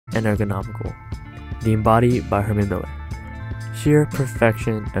and ergonomical. The Embody by Herman Miller. Sheer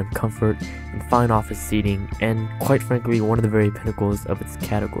perfection and comfort in fine office seating, and quite frankly, one of the very pinnacles of its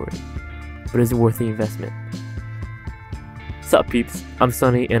category. But is it worth the investment? Sup peeps, I'm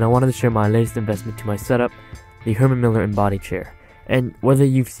Sunny, and I wanted to share my latest investment to my setup, the Herman Miller Embody chair. And whether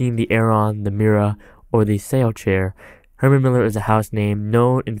you've seen the Aeron, the Mira, or the Sail chair, Herman Miller is a house name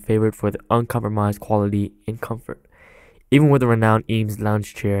known and favored for the uncompromised quality and comfort. Even with the renowned Eames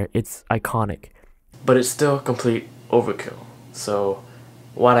lounge chair, it's iconic. But it's still complete overkill. So,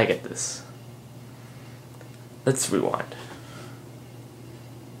 why'd I get this? Let's rewind.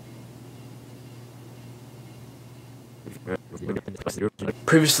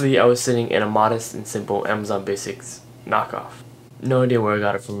 Previously, I was sitting in a modest and simple Amazon Basics knockoff. No idea where I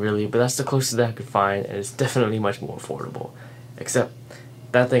got it from really, but that's the closest that I could find, and it's definitely much more affordable. Except,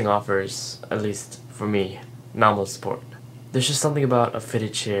 that thing offers, at least for me, nominal support. There's just something about a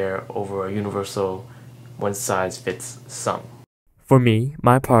fitted chair over a universal one-size-fits-some. For me,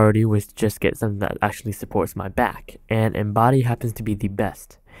 my priority was to just get something that actually supports my back, and Embody happens to be the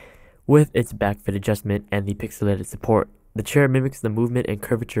best. With its back fit adjustment and the pixelated support, the chair mimics the movement and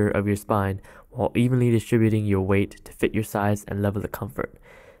curvature of your spine while evenly distributing your weight to fit your size and level of comfort.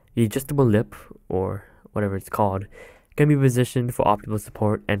 The adjustable lip, or whatever it's called, can be positioned for optimal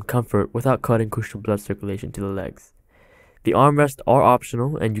support and comfort without cutting crucial blood circulation to the legs. The armrests are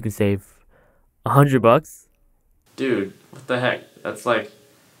optional, and you can save $100. Dude, what the heck? That's like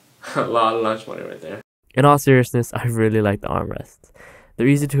a lot of lunch money right there. In all seriousness, I really like the armrests. They're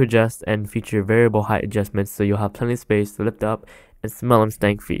easy to adjust and feature variable height adjustments, so you'll have plenty of space to lift up and smell them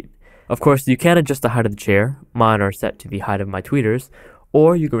stank feet. Of course, you can adjust the height of the chair. Mine are set to the height of my tweeters,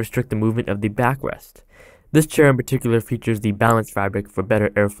 or you can restrict the movement of the backrest. This chair in particular features the balanced fabric for better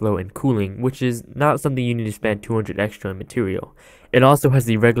airflow and cooling, which is not something you need to spend $200 extra on material. It also has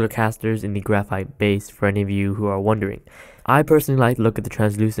the regular casters in the graphite base for any of you who are wondering. I personally like to look at the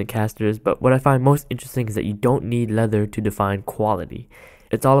translucent casters, but what I find most interesting is that you don't need leather to define quality.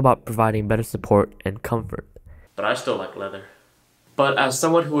 It's all about providing better support and comfort. But I still like leather. But as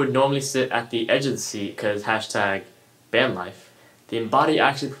someone who would normally sit at the edge of the seat because #van life, the Embody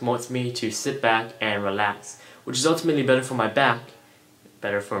actually promotes me to sit back and relax, which is ultimately better for my back,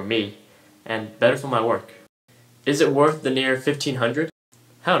 better for me, and better for my work. Is it worth the near $1,500?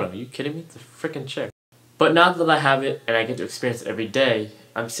 Hell no, are you kidding me? It's a freaking chair. But now that I have it and I get to experience it every day,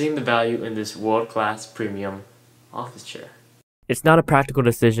 I'm seeing the value in this world-class premium office chair. It's not a practical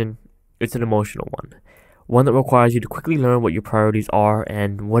decision, it's an emotional one. One that requires you to quickly learn what your priorities are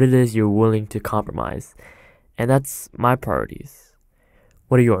and what it is you're willing to compromise. And that's my priorities.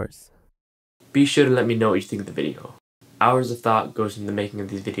 What are yours? Be sure to let me know what you think of the video. Hours of thought goes into the making of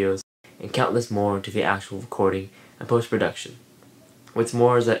these videos, and countless more into the actual recording and post-production. What's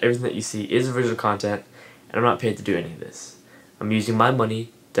more is that everything that you see is original content, and I'm not paid to do any of this. I'm using my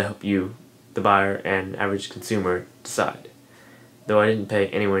money to help you, the buyer and average consumer, decide. Though I didn't pay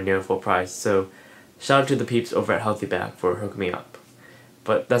anywhere near full price, so shout out to the peeps over at Healthy Back for hooking me up.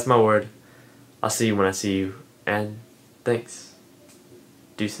 But that's my word. I'll see you when I see you, and thanks.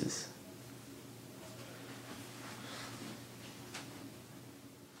 Deuces.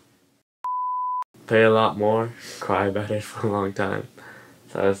 Pay a lot more, cry about it for a long time.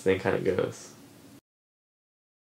 That's how this thing kind of goes.